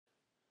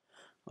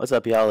What's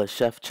up, y'all? It's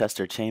Chef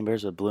Chester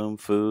Chambers with Bloom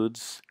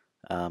Foods.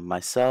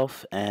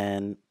 Myself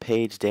and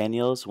Paige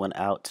Daniels went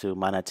out to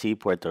Manatí,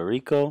 Puerto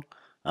Rico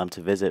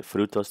to visit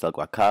Frutos del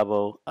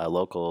Guacabo, a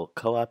local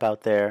co-op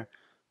out there.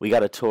 We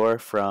got a tour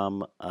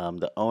from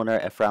the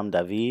owner, Ephraim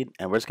David,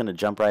 and we're just going to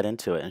jump right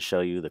into it and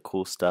show you the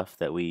cool stuff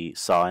that we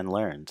saw and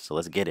learned. So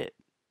let's get it.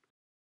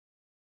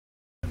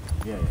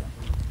 Yeah.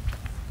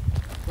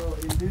 So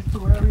in these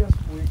two areas,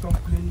 we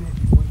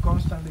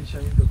constantly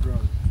change the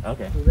product.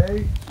 Okay.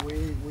 Today,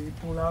 we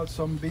pull out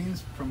some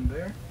beans from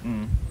there.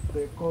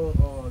 They call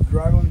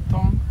dragon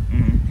tongue.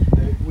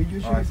 We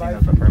usually buy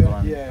from purple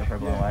them.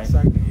 and white.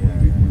 Exactly. Yeah.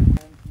 And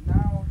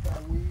now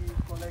that we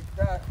collect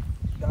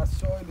that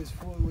soil is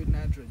full with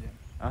nitrogen.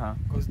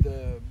 Because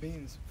the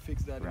beans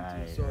fix that into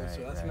the soil.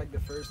 So that's like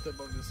the first step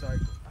of the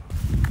cycle.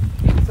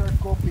 These are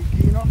called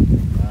picino.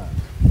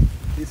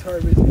 These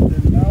harvested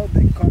them now.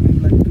 They come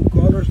in like two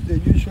colors. They're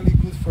usually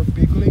good for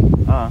pickling.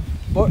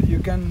 But you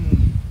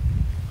can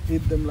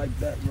eat them like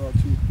that raw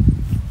too.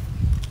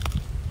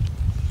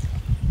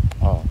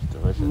 Oh,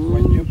 delicious.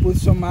 When you put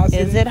some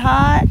acid. Is it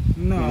hot?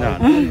 No.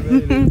 Very, very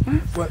little.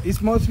 But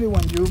it's mostly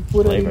when you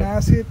put it in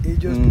acid, it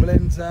just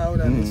blends out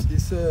and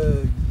it's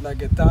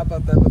like a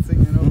tapa type of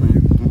thing, you know.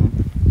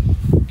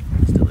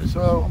 It's delicious.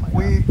 So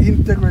we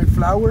integrate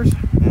flowers.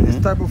 This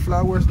type of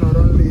flowers not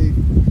only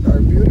are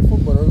beautiful,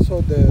 but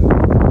also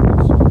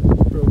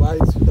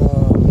provides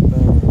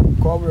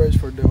coverage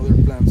for the other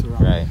plants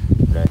around. Right.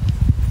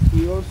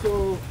 We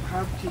also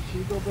have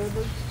chichigo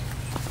peppers.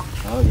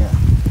 Oh, yeah.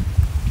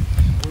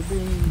 We've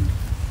been.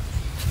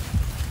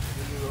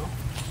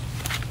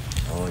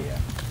 Oh, yeah.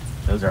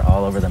 Those are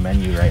all over the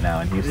menu right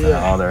now in Houston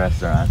at all the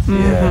restaurants.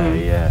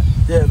 Yeah.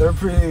 Yeah, they're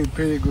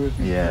pretty good.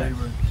 Yeah.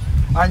 Flavor.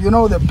 And you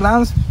know, the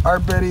plants are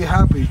very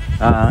happy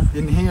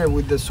in here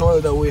with the soil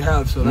that we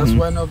have. So that's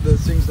one of the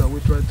things that we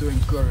try to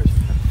encourage.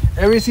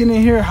 Everything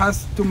in here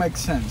has to make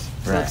sense.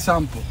 For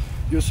example,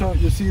 you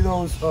see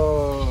those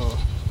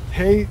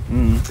hay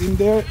in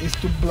there is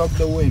to block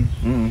the wind.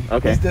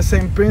 Okay. It's the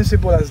same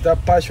principle as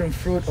that passion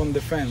fruit on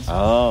the fence.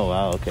 Oh,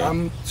 wow, okay.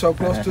 I'm so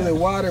close to the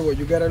water where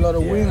you get a lot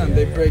of wind and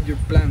they break your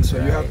plants. So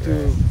you have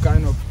to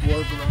kind of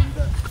work around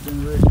that.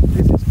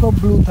 This is called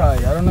blue tie.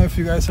 I don't know if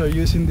you guys are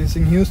using this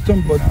in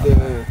Houston, but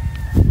the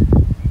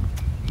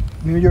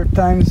New York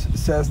Times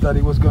says that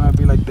it was going to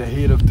be like the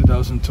hit of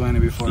 2020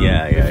 before we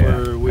got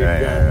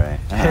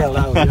hell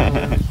out. You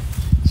know?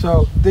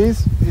 So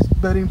this is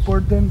very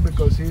important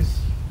because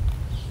it's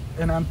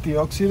an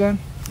antioxidant.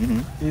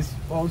 It's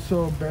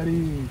also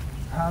very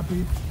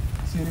happy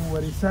sitting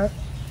where it's at.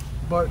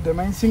 But the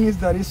main thing is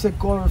that it's a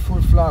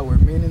colorful flower,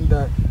 meaning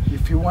that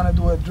if you want to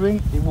do a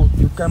drink,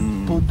 you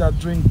can put that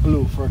drink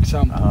blue, for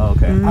example. Oh,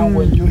 okay. And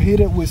when you hit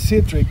it with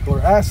citric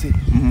or acid,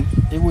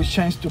 it will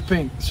change to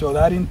pink. So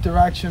that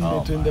interaction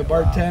between the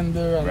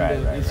bartender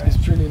and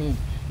it's really neat.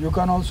 You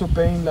can also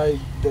paint like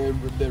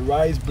the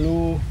rice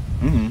blue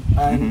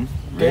and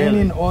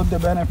gaining all the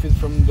benefits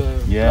from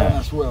the plant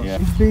as well. Yeah.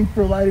 It's been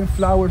providing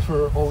flowers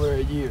for over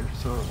a year.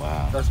 So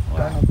that's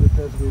kind of the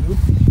test we do.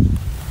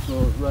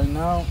 So right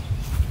now,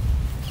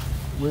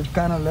 we're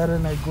kind of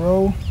letting it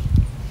grow.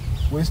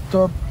 We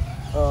stopped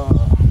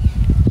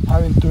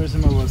having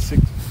tourism about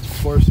 6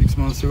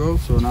 months ago,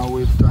 so now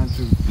we're trying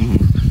to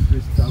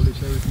reestablish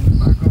everything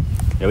back up.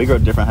 Yeah, we grow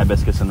different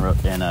hibiscus in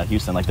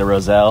Houston, like the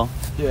Roselle.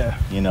 Yeah.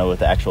 You know, with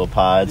the actual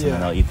pods, and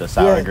then they'll eat the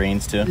sour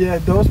greens too. Yeah,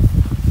 those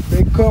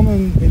they come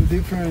in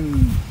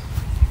different.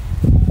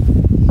 They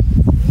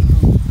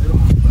don't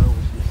have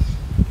flowers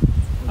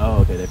yet.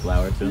 Oh, okay, they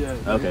flower too. Yeah.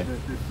 Okay.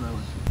 They flower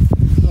too.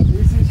 So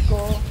this is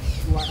called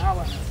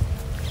guanabana.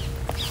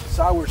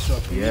 Sour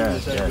sop.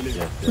 Yes.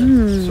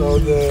 So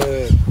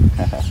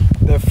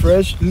the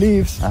fresh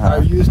leaves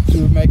are used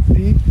to make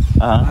tea,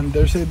 and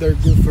they say they're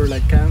good for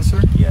like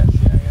cancer. Yes.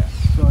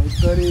 So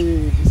it's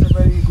a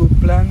very good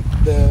plant.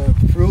 The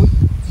fruit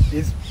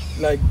is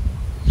like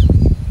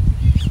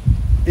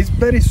it's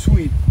very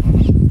sweet,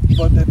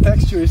 but the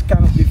texture is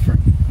kind of different.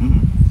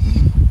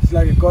 It's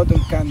like a cotton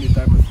candy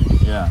type of thing.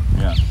 Yeah.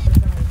 Are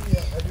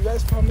you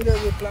guys familiar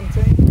with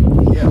plantain?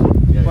 Yeah.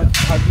 But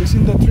have you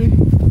seen the tree?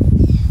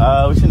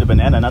 We've seen the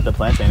banana, not the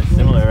plantain. It's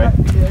similar, right?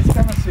 Yeah, it's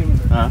kind of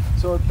similar.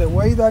 So the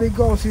way that it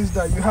goes is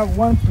that you have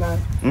one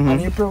plant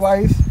and it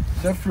provides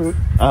the fruit.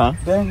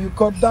 Then you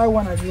cut that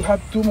one and you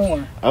have two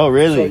more. Oh,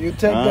 really? So you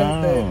take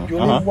you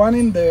leave one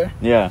in there.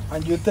 Yeah.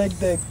 And you take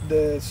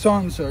the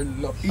sons or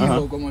los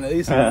hijos, como le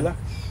dicen, ¿verdad?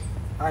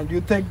 And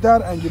you take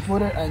that and you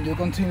put it and you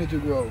continue to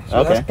grow.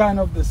 So that's kind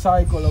of the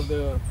cycle of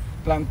the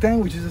plantain,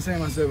 which is the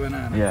same as the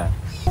banana. Yeah.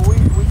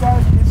 We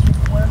got this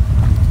request,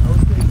 I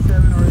would say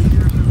 7 or 8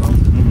 years ago,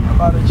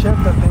 about a chef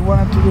that they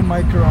wanted to do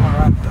micro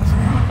amaranthas.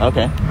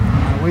 Okay.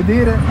 And we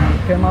did it and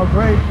it came out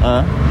great.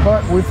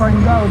 But we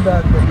find out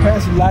that the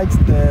pest likes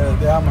the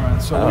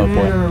amaranth, so we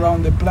put it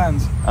around the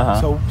plants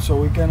so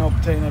we can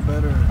obtain a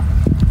better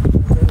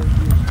yield.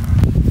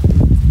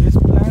 This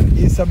plant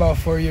is about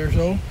 4 years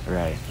old.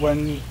 Right.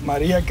 When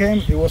Maria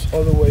came, it was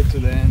all the way to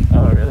the end.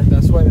 Oh, really?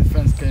 That's why the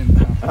fence came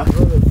down.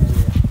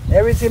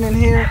 Everything in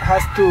here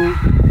has two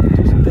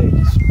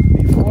stages,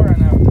 before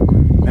and after.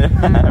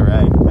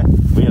 Right.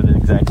 We have the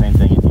exact same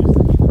thing in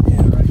Houston.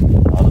 Yeah, right.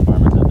 All the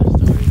farmers have their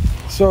stories.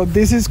 So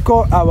this is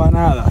called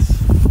habanadas.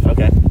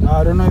 Okay.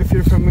 I don't know if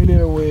you're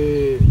familiar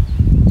with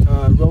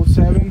Road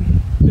 7.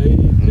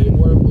 They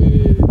work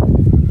with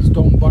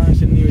Stone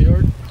Barns in New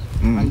York,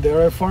 and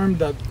they're a farm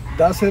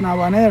that's an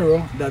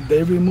habanero that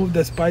they remove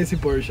the spicy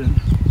portion.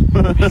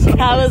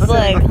 I was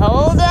like,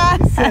 hold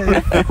on.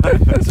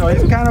 So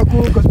it's kind of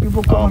cool because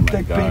people come and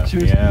take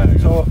pictures. Yeah.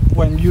 So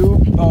when you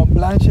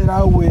blanch it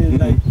out with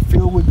like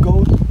filled with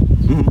goat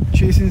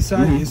cheese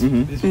inside, it's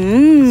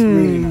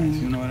really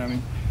nice. You know what I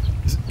mean?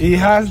 It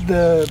has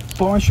the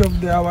punch of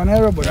the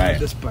habanero, but not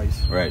the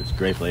spice. Right, it's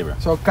great flavor.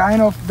 So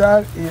kind of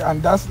that,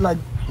 and that's like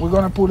we're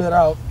gonna pull it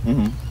out.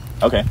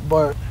 Okay.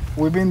 But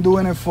we've been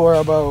doing it for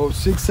about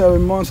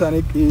 6-7 months, and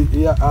it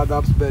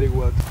adapts very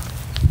well.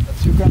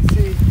 As you can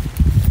see,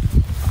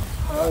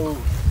 how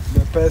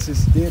the pest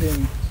is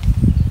eating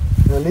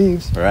the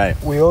leaves. Right.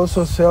 We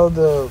also sell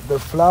the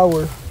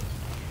flower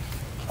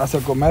as a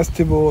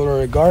comestible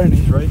or a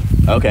garnish, right?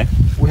 Okay.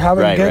 We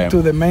haven't get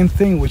to the main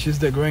thing, which is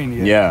the grain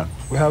yet. Yeah.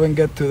 We haven't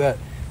get to that.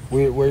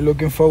 We're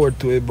looking forward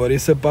to it, but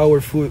it's a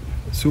power food,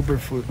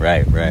 superfood.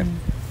 Right, right.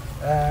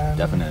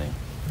 Definitely.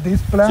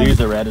 This plant. So you use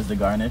the red as the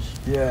garnish?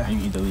 Yeah. You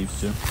can eat the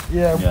leaves too?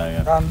 Yeah.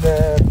 And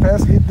the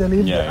pest eat the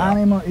leaf, the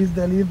animal eats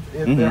the leaf.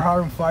 They're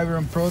high in fiber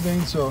and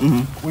protein, so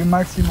we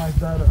maximize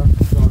that as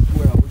well.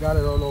 We got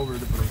it all over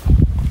the place.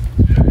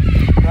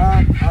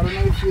 I don't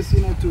know if you've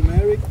seen a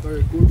turmeric or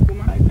a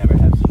curcuma. I never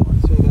have seen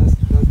one. So that's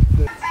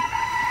the...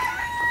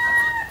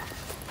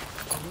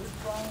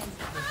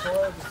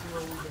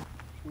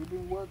 We've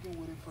been working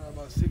with it for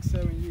about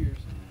 6-7 years.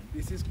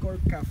 This is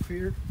called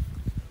kaffir.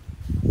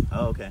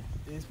 Oh, okay.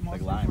 It's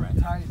mostly like lime, for right?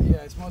 Thai.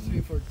 Yeah, it's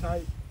mostly for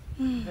Thai.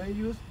 They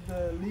use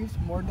the leaves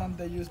more than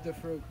they use the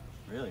fruit.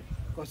 Really?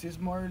 Because it's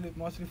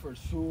mostly for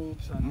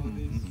soups and all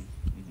this.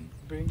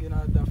 Bringing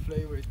out that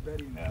flavor is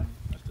very nice. Yeah,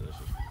 that's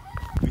delicious.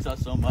 We saw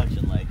so much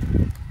and like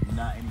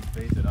not any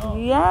space at all.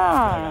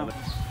 Yeah.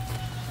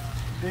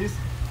 This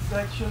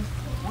section,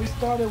 we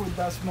started with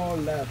that small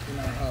lab in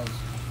our house.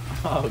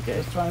 Oh, okay.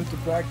 Just trying to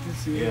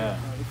practice it,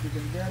 if you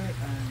can get it,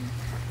 and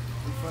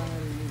we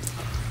finally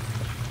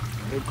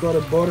they call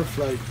it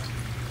butterfly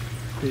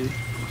pea.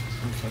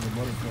 Looks like a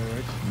butterfly,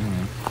 right?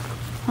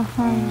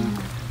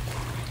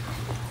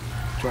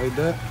 Try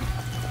that.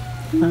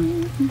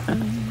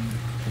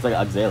 It's like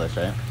oxalis,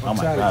 right? Oh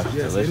my gosh,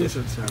 yes, delicious.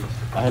 it is oxalis.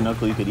 I had no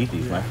clue you could eat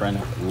these. My friend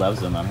loves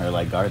them on her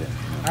like garden.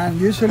 And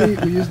usually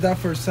we use that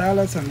for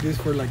salads and this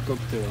for like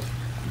cocktails.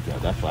 Yeah,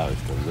 that flower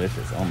is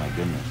delicious. Oh my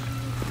goodness.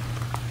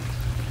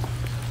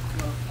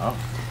 Oh.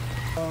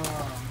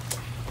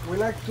 We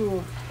like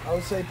to, I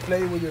would say,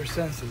 play with your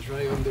senses,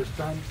 right?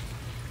 Understand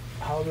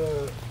how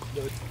the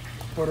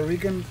Puerto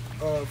Rican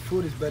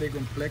food is very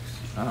complex.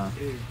 A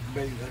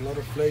lot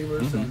of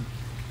flavors and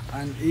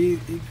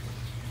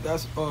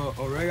that's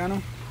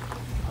oregano.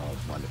 Oh,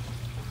 it's wonderful.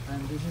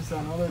 And this is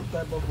another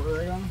type of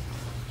oregano.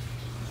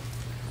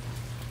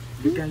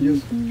 You can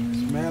just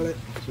smell it,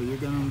 so you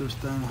can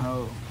understand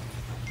how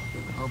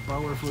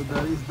powerful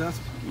that is. That's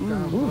kind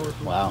of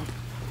powerful. Wow.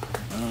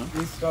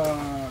 It's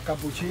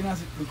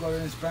capuchinas, we call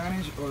it in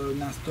Spanish, or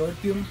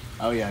nasturtium.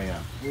 Oh yeah.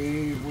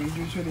 We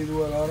usually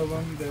do a lot of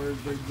them. They're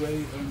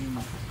great, and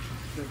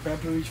the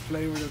pepper-rich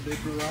flavor that they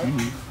provide.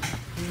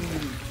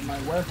 My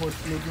wife was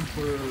looking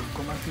for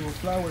comestible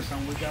flowers,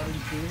 and we got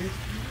into it.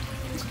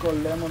 It's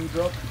called lemon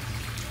drop.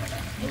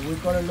 We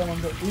call it lemon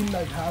drop. Eat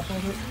like half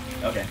of it.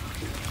 Okay.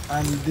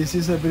 And this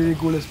is a very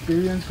cool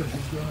experience because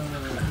it's gonna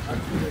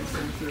activate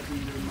sensors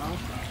in your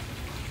mouth.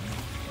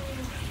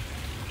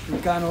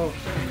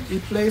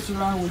 It plays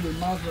around with your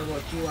mouth for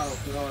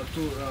about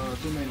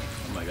 2 minutes.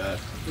 Oh my god.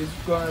 It's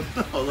gonna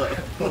Hold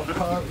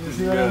up. you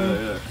see what I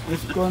mean?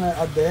 It's gonna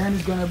at the end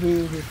it's gonna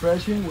be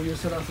refreshing. We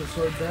use it as a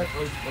sorbet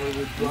or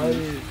with dry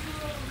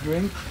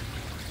drink,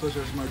 such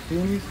as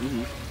martinis.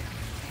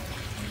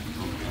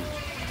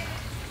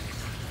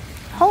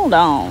 Hold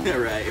on. Yeah,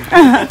 right.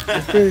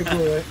 It's pretty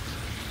cool, right?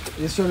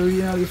 It's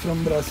originally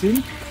from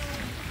Brazil.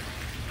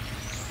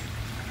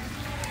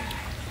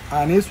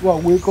 And it's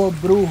what we call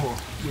brujo,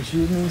 which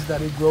means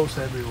that it grows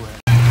everywhere.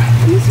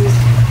 This is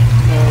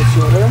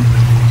Sorel.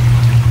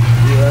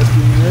 You asked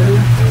me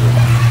earlier.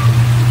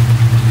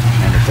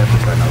 And the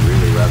peppers right now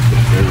really rough.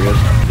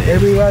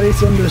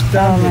 Everybody's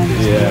understanding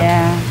this.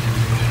 Yeah.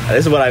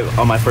 This is what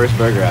on my first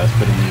burger I was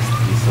putting these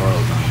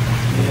sorrels on.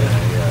 Yeah,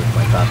 that's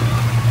my topping.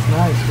 It's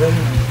nice, very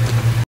nice.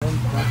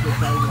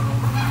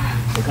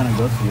 What kind of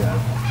goats do you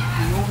have?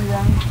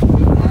 Nubian,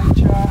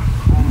 Mancha,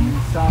 and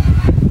salmon.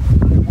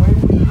 The way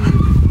we've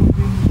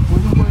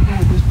been working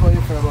with this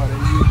project for about 8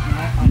 years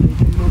now, and we've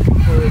been looking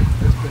for a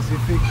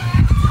specific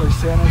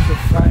percentage of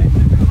fat in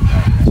the milk.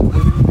 So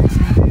we've been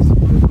mixing this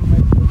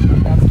to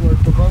adapt to our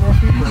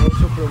topography, but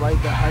also provide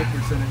the high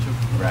percentage of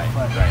fat.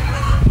 Right.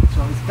 So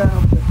it's kind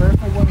of the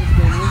perfect one is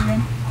the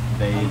Nubian.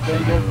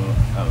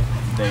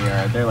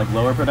 They're like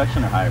lower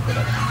production or higher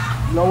production?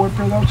 Lower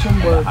production,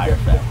 but higher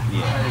fat.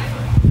 Yeah.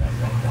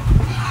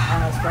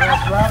 And as far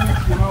as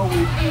rabbits,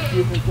 we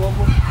keep a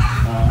couple.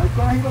 ¿Hay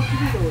conejitos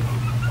chiquitos?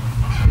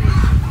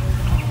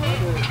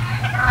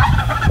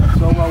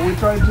 we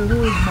try to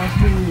do is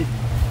mostly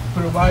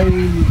provide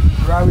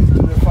rabbits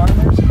to the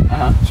farmers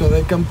so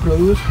they can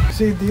produce.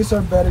 See, these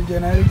are better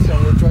genetics,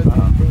 and we try to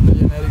improve the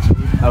genetics. So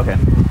we can Okay.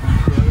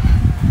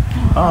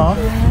 Oh,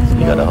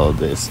 you gotta hold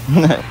this.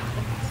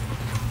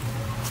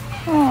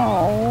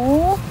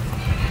 Oh.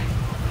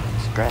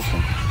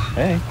 Scratching.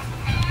 Hey.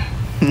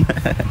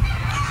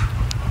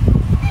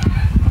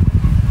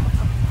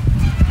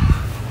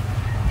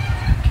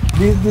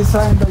 This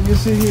design that you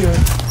see here,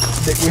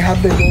 we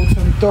have the goats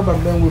on top,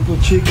 and then we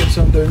put chickens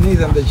underneath,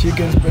 and the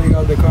chickens bring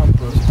out the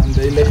compost, and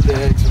they lay the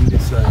eggs on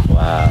this side.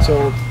 Wow.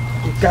 So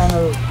it kind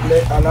of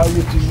allow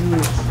you to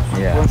use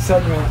one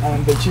segment,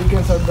 and the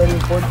chickens are very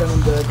important in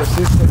the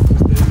ecosystem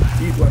because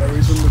they eat whatever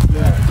is on the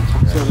floor.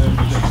 So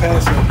the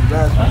pests and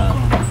rats will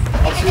come.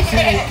 As you see,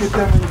 we keep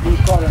them in good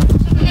columns.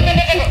 We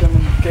put them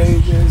in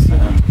cages,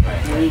 and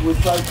we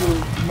try to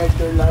make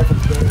their life as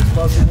better as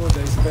possible.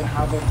 They spend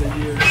half of the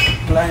year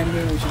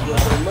climbing, which is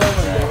what they love,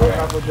 and the other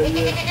half of the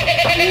year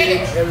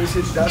eating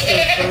everything. That's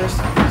their first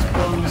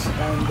response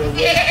and the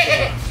waste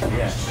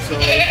products. So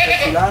the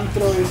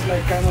cilantro is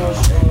like kind of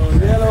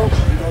yellow,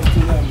 it goes to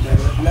them. The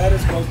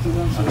lettuce goes to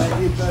them, so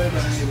they eat better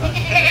than anybody.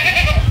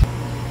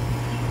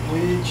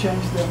 We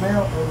change the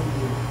male every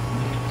year.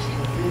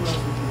 The females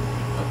we keep.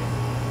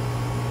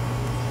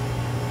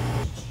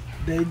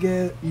 They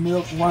get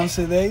milk once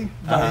a day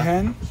by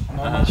hand,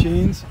 no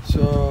machines.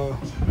 So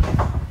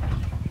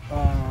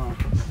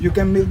you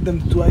can milk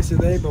them twice a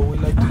day, but we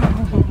like to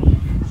milk them.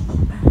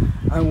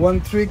 And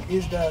one trick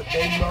is that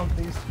they love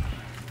this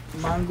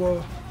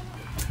mango.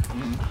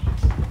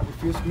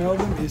 If you smell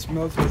them, it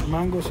smells like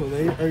mango, so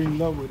they are in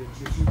love with it.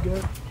 If you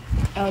get,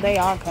 Oh, they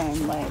all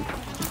come like.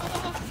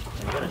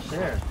 You gotta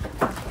share.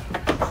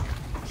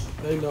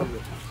 they love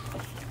it.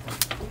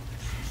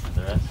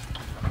 The rest.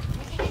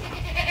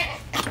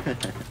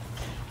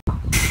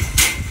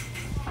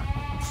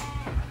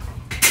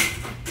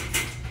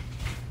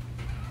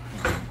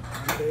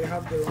 They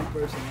have their own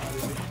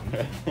personality.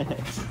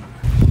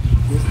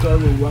 We start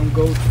with one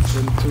goat,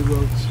 then two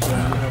goats,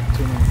 then we have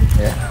two more.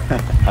 Yeah.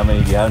 How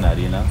many do you have now?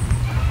 Do you know?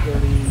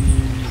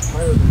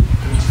 35 of them,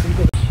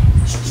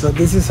 25. So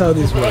this is how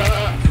this works.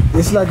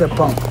 It's like a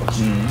pump.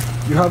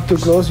 You have to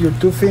close your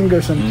two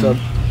fingers on top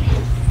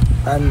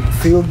and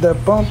fill the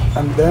pump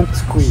and then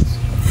squeeze.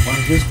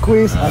 Once you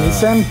squeeze and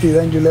it's empty,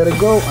 then you let it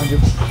go and you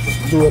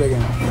do it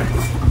again.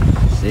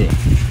 See.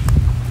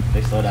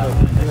 They slow down.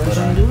 They slow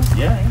down. do it?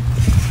 Yeah.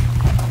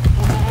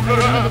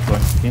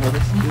 Can you hold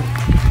this?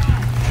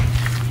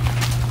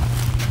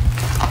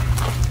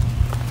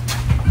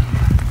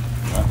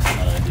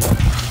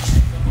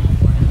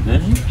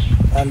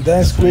 And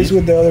then squeeze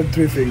with the other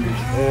three fingers.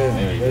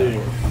 There you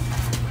go.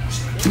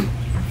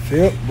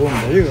 Feel, boom,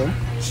 there you go.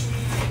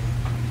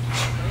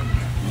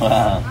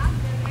 Wow.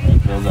 It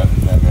fills up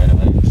right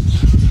away.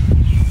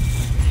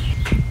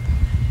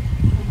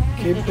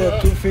 Keep the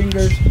two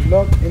fingers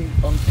locked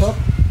on top.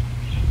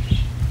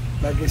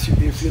 Like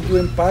if you're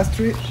doing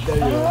pastry, there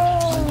you go.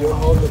 And you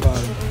hold the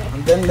bottom.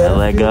 And then let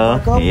it fill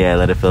back up. Yeah,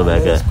 let it fill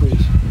back up.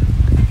 Squeeze.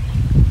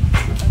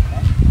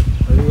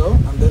 There you go.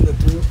 And then the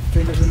two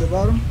fingers in the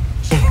bottom.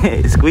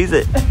 Squeeze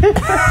it.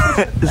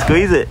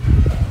 Squeeze it.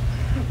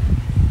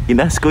 You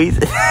not squeeze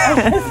it.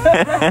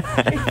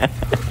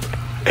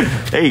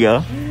 There you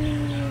go.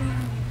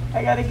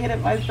 I gotta get it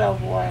myself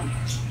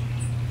once.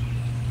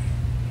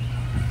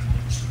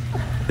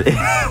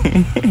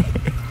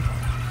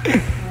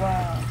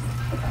 Wow.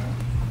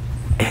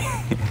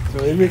 So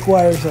it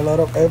requires a lot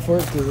of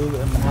effort to do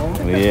them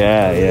all.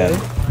 Yeah.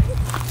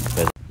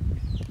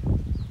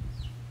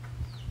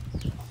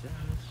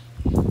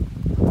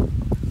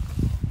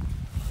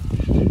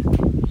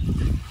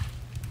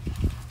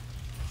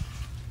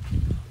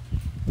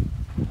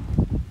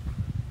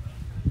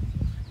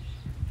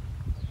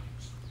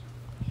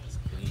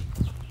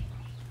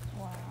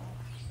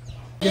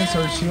 Chickens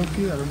are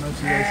silky. I don't know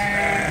if you guys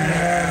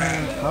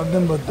have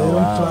them, but they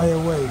don't fly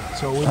away.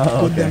 So we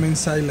put them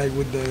inside like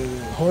with the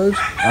horse,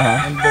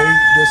 and they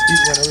just eat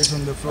whatever's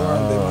on the floor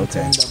and they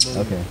maintain that body.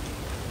 Okay.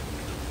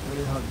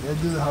 They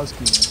do the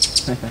housekeeping.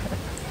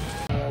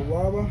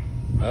 Guava.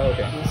 Oh,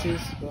 okay. This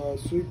is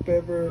sweet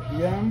pepper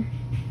yam.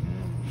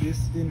 This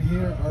in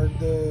here are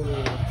the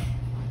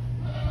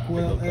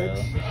quail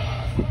eggs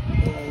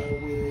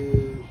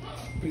with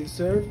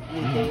preserved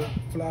with the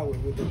flour,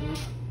 with the root.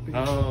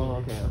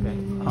 Oh, okay. Oh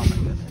my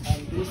goodness.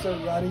 And these are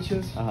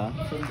radishes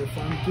from the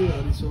farm too.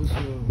 That is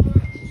also,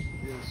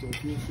 so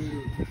feel free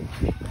to